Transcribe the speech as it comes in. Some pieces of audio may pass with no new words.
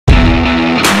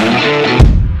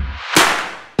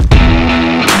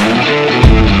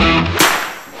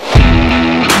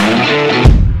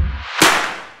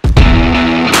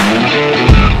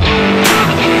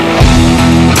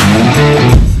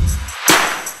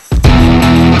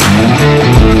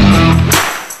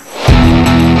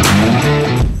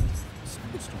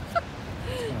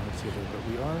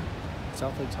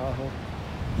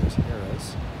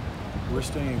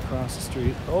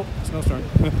street. Oh, snowstorm.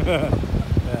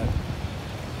 At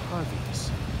Harvey's.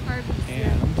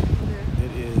 And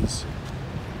it is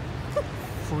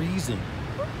freezing.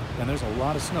 And there's a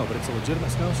lot of snow, but it's a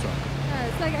legitimate snowstorm. Yeah,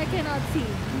 it's like I cannot see. I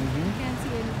can't see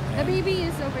anything. The baby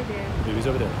is over there. The baby's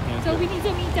over there. And so we need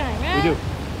some me time, right? We do.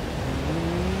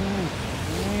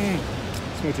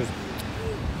 Smooches.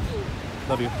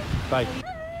 Love you. Bye.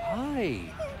 Hi.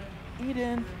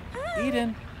 Eden. Hi.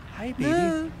 Eden. Hi,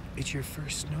 baby. It's your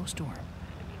first snowstorm.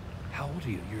 How old are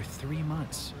you? You're 3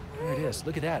 months. There it is.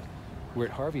 Look at that. We're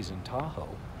at Harvey's in Tahoe.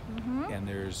 And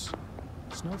there's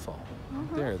snowfall.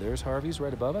 There's Harvey's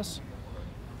right above us.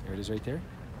 There it is right there.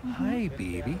 Hi,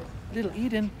 baby. Little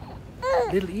Eden.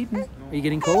 Little Eden. Are you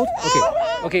getting cold? Okay.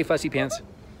 Okay, fussy pants.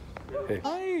 Okay.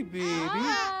 Hi, baby.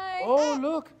 Hi. Oh,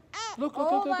 look. Look.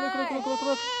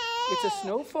 It's a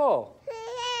snowfall.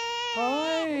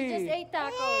 Hi. We just ate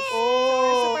tacos.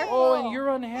 Oh, and you're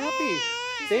unhappy.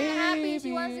 She's unhappy.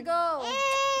 She wants to go.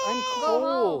 I'm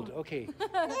cold. Okay.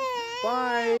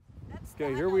 Bye.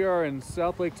 Okay, here we are in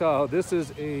South Lake Tahoe. This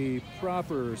is a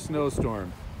proper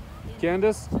snowstorm.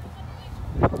 Candace?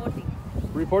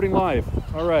 Reporting live.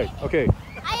 All right. Okay.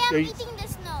 I am eating the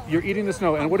snow. You're eating the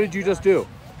snow. And what did you just do?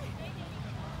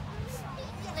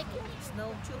 Like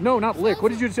snow tubing. No, not lick.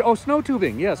 What did you do? Oh, snow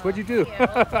tubing. Yes. What'd you do?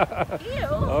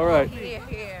 All right.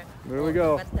 Here. There we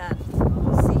go. What's that?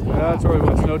 That's where we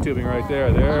went. Snow tubing right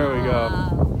there. There we go.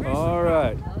 All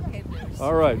right. Okay,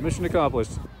 All right. Mission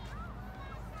accomplished.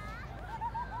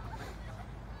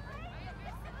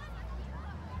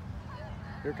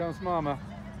 Here comes Mama.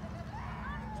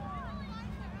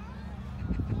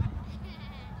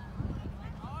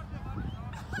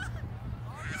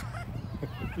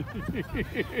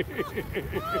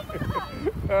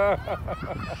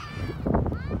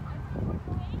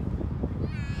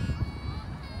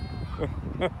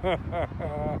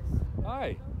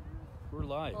 Hi, we're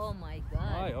live. Oh my God.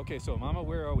 Hi, okay, so Mama,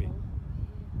 where are we?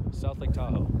 South Lake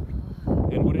Tahoe.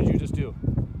 And what did you just do?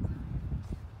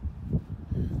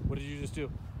 What did you just do?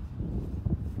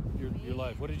 You're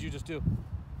live. What did you just do?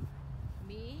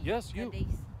 Me? Yes, you.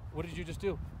 What did you just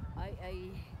do?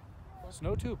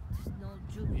 Snow tube. Snow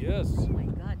tube. Yes. Oh my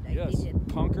God, I Yes. did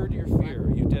it. Conquered your fear.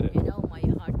 You did it. You know, my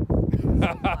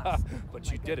heart.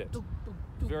 But you did it.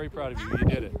 Very proud of you. You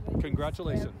did it.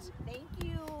 Congratulations. Thank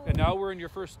you. And now we're in your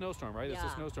first snowstorm, right? It's a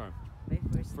Yeah. snowstorm. My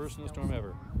First snowstorm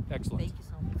ever. Excellent. Thank you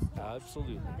so much.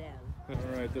 Absolutely. Adele.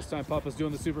 All right, this time Papa's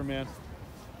doing the Superman.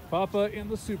 Papa in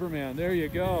the Superman. There you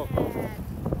go.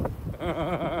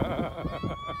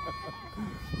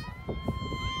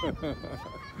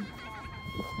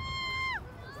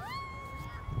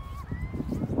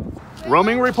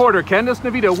 Roaming reporter Candace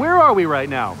Navita. Where are we right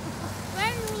now? We're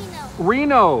in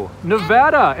Reno. Reno,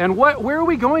 Nevada. And where are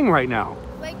we going right now?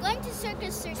 We're going to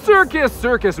Circus.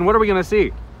 Circus. And what are we going to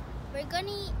see? We're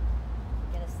gonna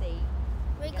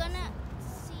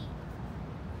see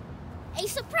a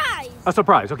surprise. A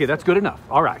surprise. Okay, that's good enough.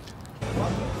 All right.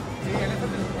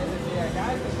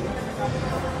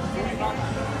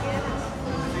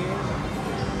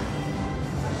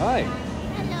 Hi.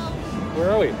 Hello. Where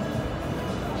are we?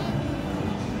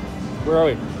 Where are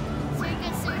we?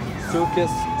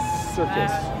 Circus.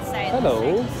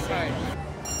 Hello.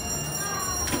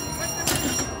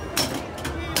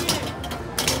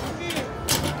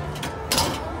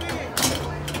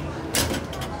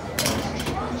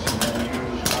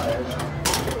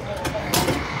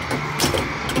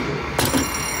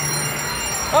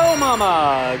 Oh,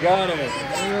 Mama, got it.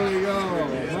 There we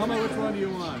go. Mama, which one do you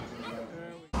want?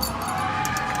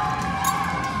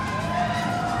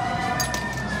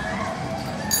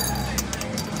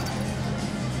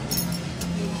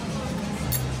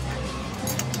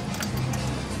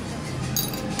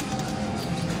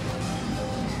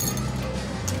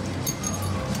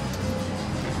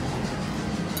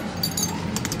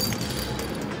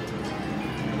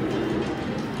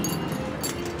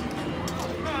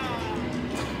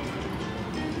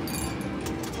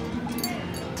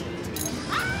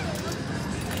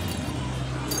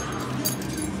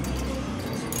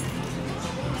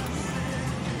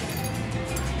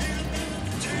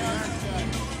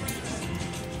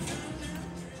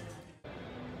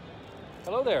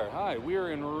 Hello there. Hi,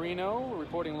 we're in Reno,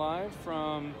 reporting live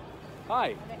from...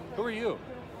 Hi, who are you?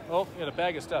 Oh, you got a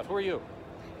bag of stuff. Who are you?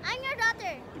 I'm your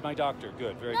daughter. My doctor.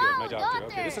 Good, very No, good. My doctor. daughter.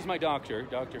 Okay, this is my doctor,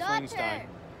 Dr. Flintstein.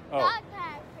 Oh, Daughter.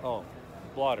 oh,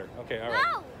 blotter. Okay, all right.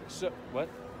 No. So, what?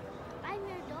 I'm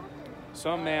your daughter.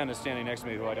 Some man is standing next to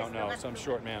me who I don't know, some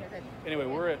short man. Anyway,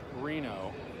 we're at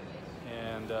Reno,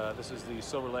 and this is the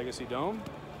Silver Legacy Dome,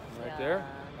 right there,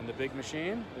 and the big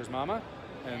machine. There's Mama,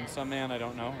 and some man I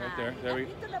don't know, right there. There we.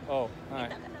 Oh, hi.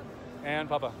 And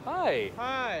Papa. Hi.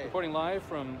 Hi. Reporting live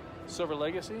from Silver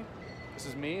Legacy. This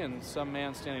is me and some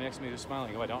man standing next to me who's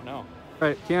smiling, who I don't know. All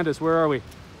right, Candace, where are we?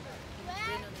 We're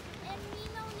in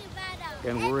Reno, Nevada.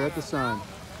 And we're at the sun.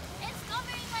 It's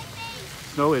covering my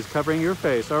face. Snow is covering your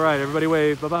face. All right, everybody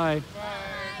wave. Bye-bye. Bye.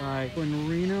 Bye. We're in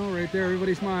Reno, right there.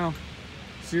 Everybody smile.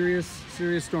 Serious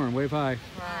storm. Wave high.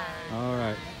 Bye. All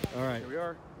right. All right. Here we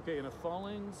are. Okay, in a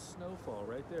falling snowfall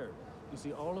right there. You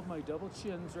see all of my double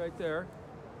chins right there.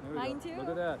 There we Mine go. too. Look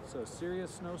at that. So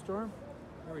serious snowstorm.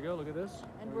 There we go. Look at this.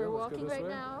 And There we we're go. Let's go walking this right way.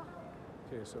 now.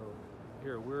 Okay, so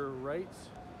here we're right.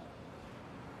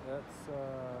 That's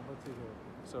let's see here.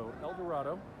 So El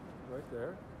Dorado, right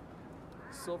there.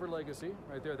 Silver Legacy,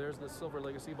 right there. There's the Silver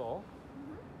Legacy ball.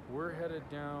 We're headed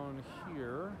down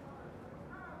here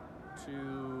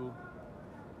to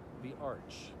the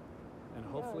arch, and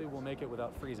hopefully we'll make it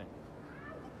without freezing.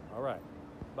 All right.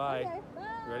 Bye. Okay, bye.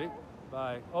 Ready?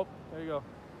 Bye. Oh, there you go.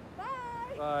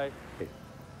 Bye. Bye. Hey,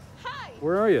 Hi.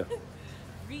 where are you?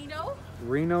 Reno.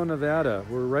 Reno, Nevada.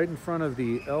 We're right in front of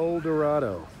the El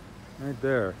Dorado, right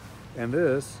there. And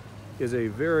this is a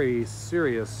very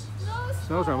serious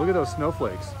snowstorm. Look at those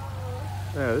snowflakes.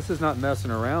 Yeah, this is not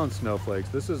messing around snowflakes.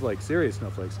 This is like serious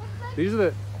snowflakes. These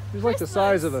are like the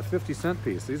size of a 50-cent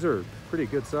piece. These are pretty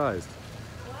good sized.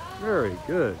 Very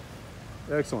good.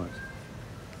 Excellent.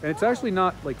 And it's actually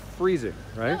not like freezing,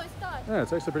 right? No, it's not. Yeah,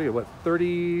 it's actually pretty good. What,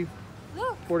 34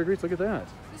 Look, degrees? Look at that.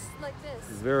 just like this.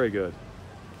 Very good.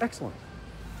 Excellent.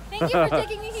 Thank you for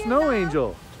taking me here. Snow now.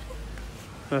 angel.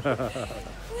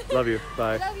 Love you.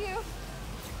 Bye. Love you.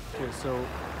 Okay, so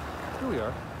here we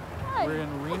are. Hi. We're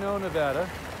in Reno, Nevada,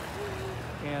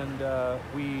 and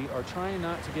we are trying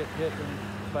not to get hit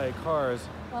by cars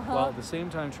while at the same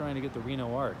time trying to get the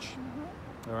Reno Arch.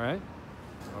 All right?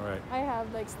 All right. I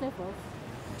have like sniffles.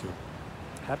 Me too.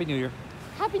 Happy New Year.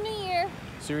 Happy New Year.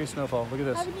 Serious snowfall. Look at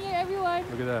this. Happy New Year, everyone.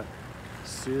 Look at that.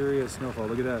 Serious snowfall.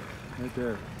 Look at that. Right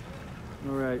there.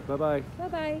 All right. Bye-bye.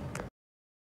 Bye-bye.